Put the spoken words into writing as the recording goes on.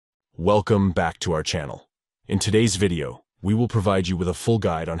Welcome back to our channel. In today's video, we will provide you with a full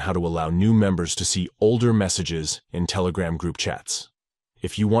guide on how to allow new members to see older messages in Telegram group chats.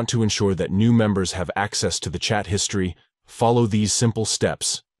 If you want to ensure that new members have access to the chat history, follow these simple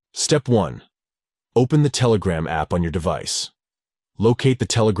steps. Step 1. Open the Telegram app on your device. Locate the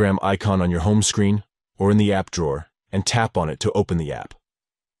Telegram icon on your home screen or in the app drawer and tap on it to open the app.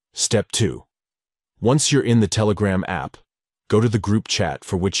 Step 2. Once you're in the Telegram app, go to the group chat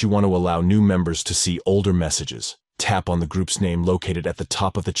for which you want to allow new members to see older messages. Tap on the group's name located at the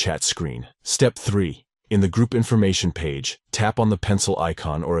top of the chat screen. Step 3. In the group information page, tap on the pencil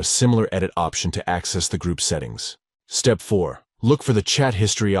icon or a similar edit option to access the group settings. Step 4. Look for the chat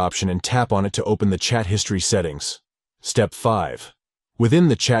history option and tap on it to open the chat history settings. Step 5. Within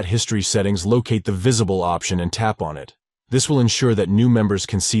the chat history settings, locate the visible option and tap on it. This will ensure that new members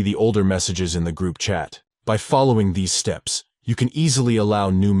can see the older messages in the group chat. By following these steps, you can easily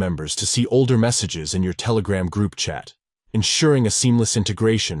allow new members to see older messages in your Telegram group chat, ensuring a seamless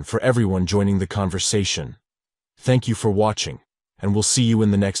integration for everyone joining the conversation. Thank you for watching, and we'll see you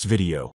in the next video.